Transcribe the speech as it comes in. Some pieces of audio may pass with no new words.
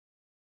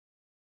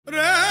Hey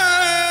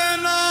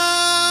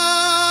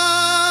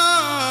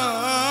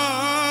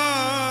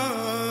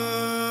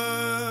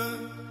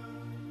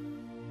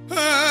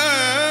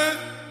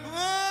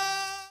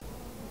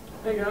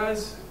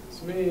guys,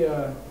 it's me,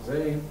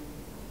 Zane.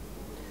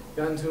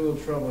 Got into a little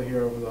trouble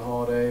here over the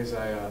holidays.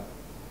 I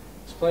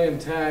was playing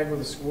tag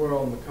with a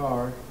squirrel in the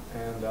car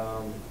and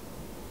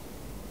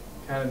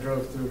kind of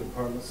drove through a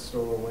department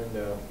store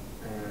window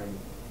and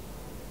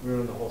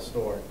ruined the whole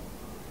store.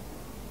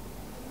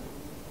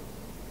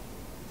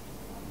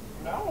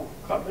 No,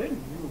 come in,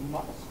 you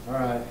must.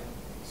 Alright,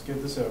 let's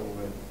get this over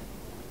with.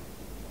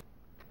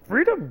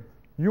 Freedom,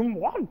 you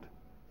want.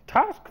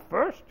 Task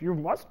first, you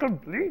must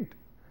complete.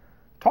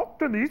 Talk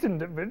to these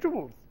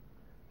individuals.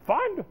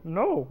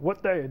 Know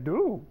what they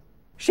do.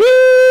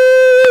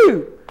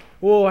 Shoo!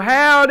 Well,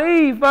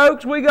 howdy,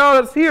 folks. We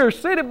got us here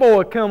city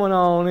boy coming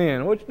on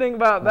in. What you think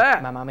about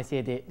that? My mama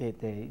said that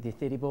the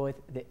city boys,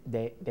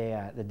 they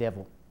are the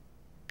devil.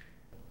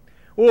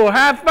 Well,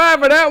 high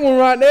five for that one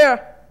right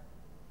there.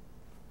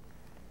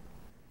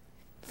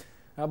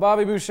 Now,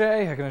 Bobby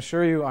Boucher, I can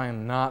assure you I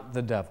am not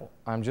the devil.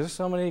 I'm just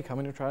somebody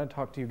coming to try to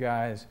talk to you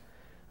guys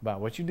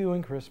about what you do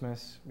in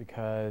Christmas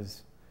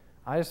because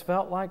I just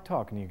felt like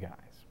talking to you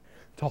guys.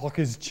 Talk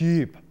is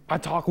cheap. I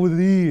talk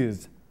with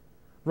ease.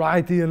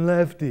 Righty and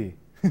lefty.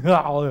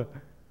 Well,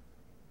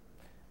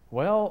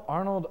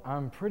 Arnold,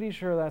 I'm pretty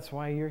sure that's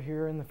why you're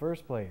here in the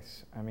first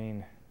place. I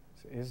mean,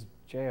 is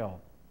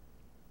jail.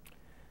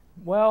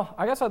 Well,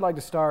 I guess I'd like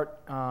to start,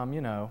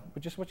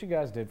 with just what you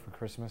guys did for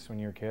Christmas when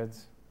you were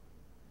kids.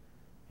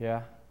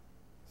 Yeah?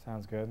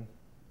 Sounds good.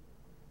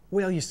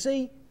 Well, you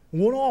see,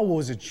 when I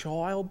was a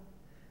child,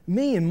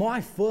 me and my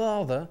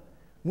father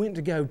went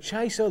to go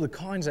chase other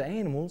kinds of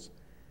animals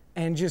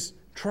and just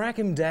track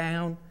them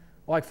down.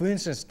 Like, for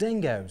instance,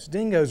 dingoes.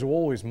 Dingoes were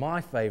always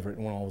my favorite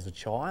when I was a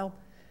child.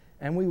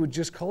 And we would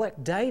just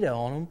collect data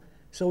on them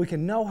so we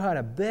can know how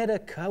to better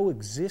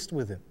coexist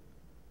with them.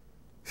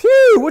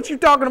 Phew, what you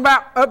talking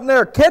about up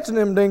there catching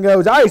them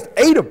dingoes? I used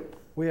to eat them.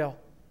 Well,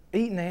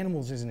 eating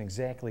animals isn't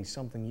exactly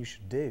something you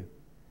should do.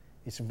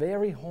 It's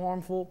very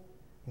harmful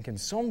and can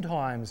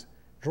sometimes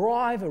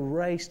drive a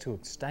race to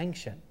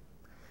extinction.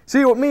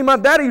 See, what me and my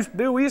daddy used to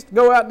do, we used to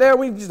go out there,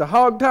 we just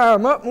hog tie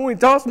them up, and we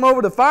toss them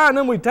over the fire, and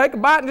then we'd take a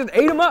bite and just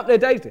eat them up. They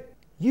tasted.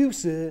 You,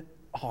 sir,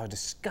 are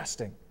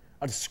disgusting.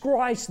 A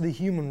disgrace to the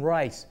human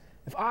race.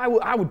 If I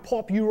would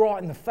pop you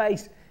right in the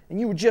face,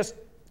 and you would just,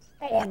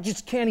 I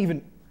just can't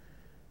even.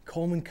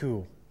 Calm and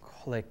cool.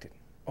 Collected.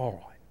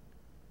 All right.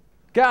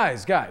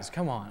 Guys,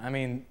 come on. I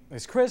mean,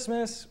 it's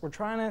Christmas. We're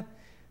trying to,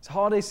 it's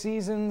holiday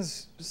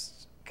seasons.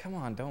 Just, come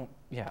on,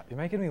 you're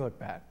making me look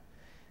bad.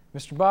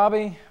 Mr.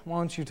 Bobby, why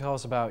don't you tell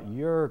us about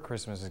your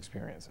Christmas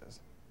experiences?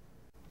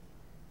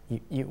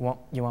 You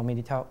want me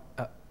to talk?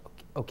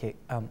 Okay.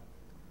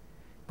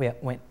 Well,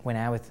 when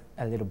I was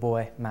a little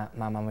boy, my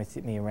mom would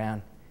sit me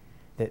around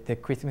the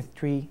Christmas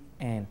tree,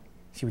 and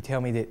she would tell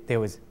me that there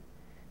was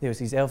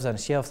these elves on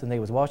the shelves, and they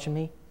was watching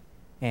me,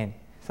 and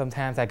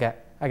sometimes I got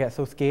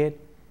so scared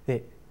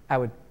that I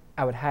would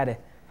hide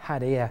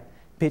a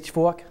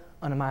pitchfork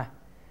under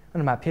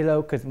my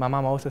pillow, because my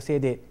mom also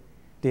said that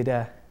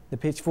the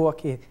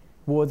pitchfork it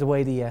wards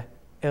away the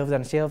elves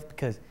on the shelves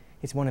because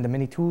it's one of the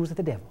many tools of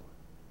the devil.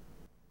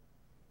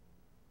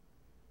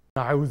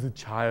 When I was a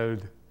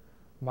child,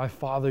 my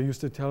father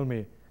used to tell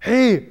me,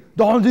 "Hey,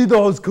 don't eat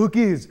those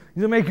cookies.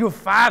 It'll make you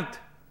fat."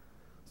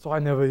 So I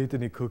never ate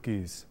any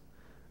cookies.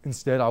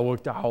 Instead, I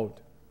worked out.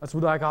 That's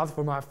what I got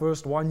for my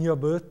first one-year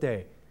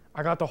birthday.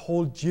 I got the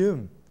whole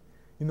gym.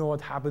 You know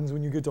what happens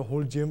when you get the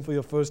whole gym for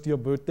your first-year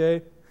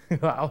birthday?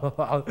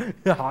 Yeah,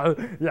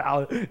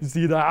 you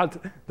see that?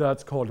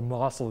 That's called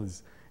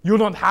muscles. You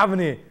don't have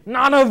any.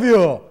 None of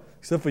you.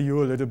 Except for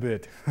you a little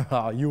bit.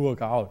 You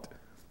work out.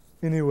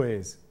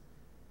 Anyways,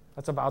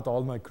 that's about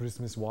all my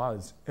Christmas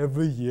was.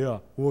 Every year,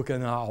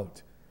 working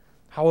out.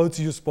 How else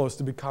are you supposed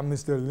to become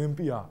Mr.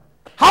 Olympia?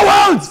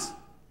 How else?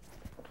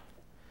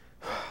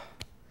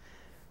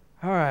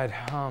 All right,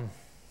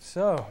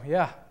 so,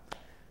 yeah,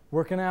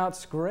 working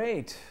out's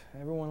great.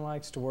 Everyone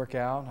likes to work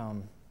out.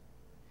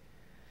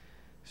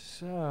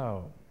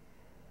 So,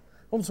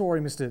 I'm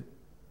sorry,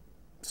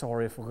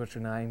 Sorry, I forgot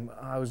your name.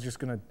 I was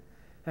just I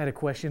had a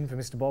question for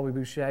Mr. Bobby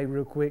Boucher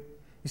real quick.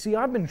 You see,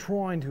 I've been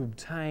trying to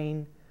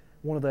obtain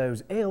one of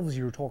those elves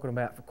you were talking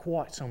about for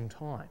quite some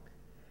time.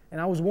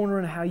 And I was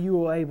wondering how you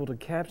were able to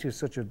capture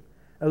such an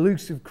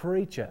elusive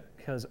creature,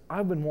 because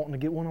I've been wanting to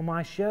get one on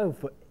my show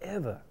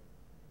forever.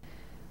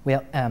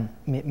 Well,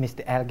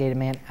 Mr. Alligator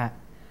Man,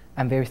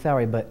 I'm very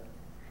sorry, but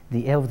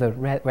the elves are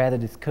rather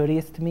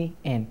discourteous to me,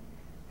 and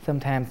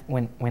sometimes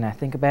when I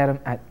think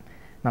about them,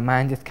 my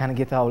mind just kind of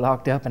gets all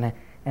locked up, and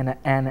What's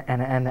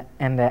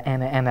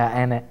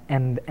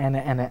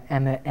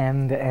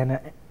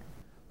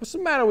the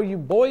matter with you,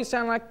 boy? You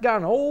sound like you got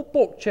an old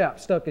pork chop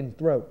stuck in your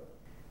throat.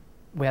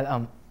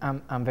 Well,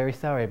 I'm very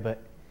sorry,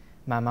 but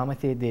my mama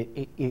said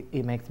that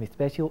it makes me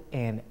special,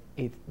 and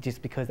it's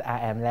just because I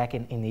am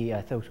lacking in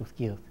the social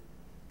skills.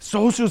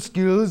 Social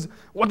skills?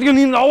 What do you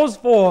need those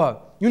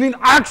for? You need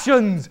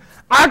actions.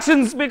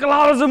 Actions speak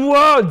louder than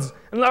words.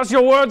 unless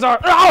your words are.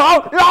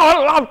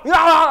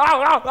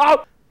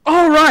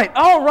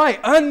 All right,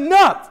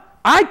 enough.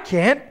 I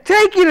can't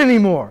take it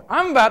anymore.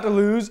 I'm about to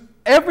lose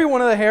every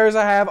one of the hairs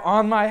I have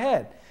on my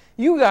head.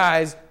 You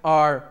guys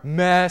are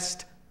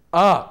messed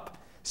up.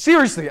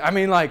 Seriously, I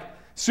mean, like,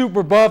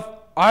 super buff,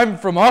 I'm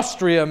from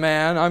Austria,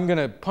 man. I'm going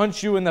to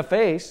punch you in the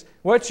face.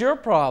 What's your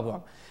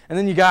problem? And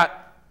then you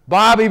got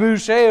Bobby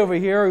Boucher over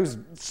here, who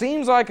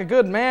seems like a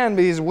good man,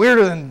 but he's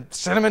weirder than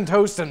cinnamon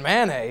toast and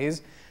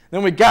mayonnaise.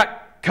 Then we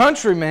got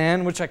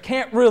Countryman, which I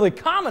can't really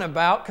comment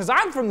about because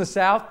I'm from the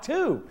South,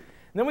 too.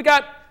 And then we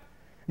got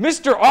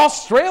Mr.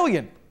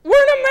 Australian. We're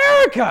in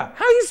America.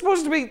 How are you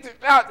supposed to be?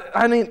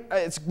 I mean,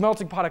 it's a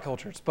melting pot of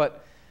cultures,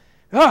 but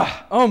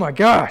oh my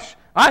gosh.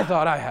 I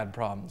thought I had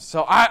problems.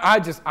 So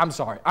I'm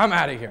sorry. I'm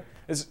out of here.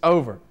 It's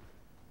over.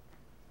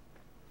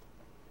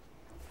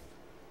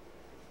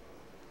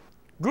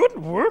 Good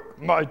work,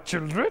 my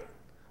children.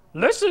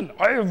 Lesson,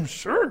 I am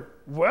sure,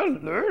 well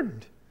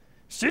learned.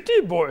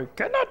 City boy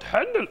cannot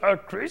handle our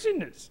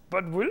craziness,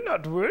 but will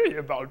not worry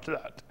about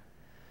that.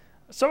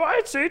 So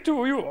I say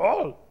to you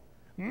all,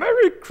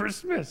 Merry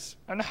Christmas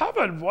and have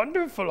a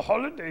wonderful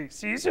holiday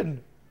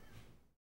season.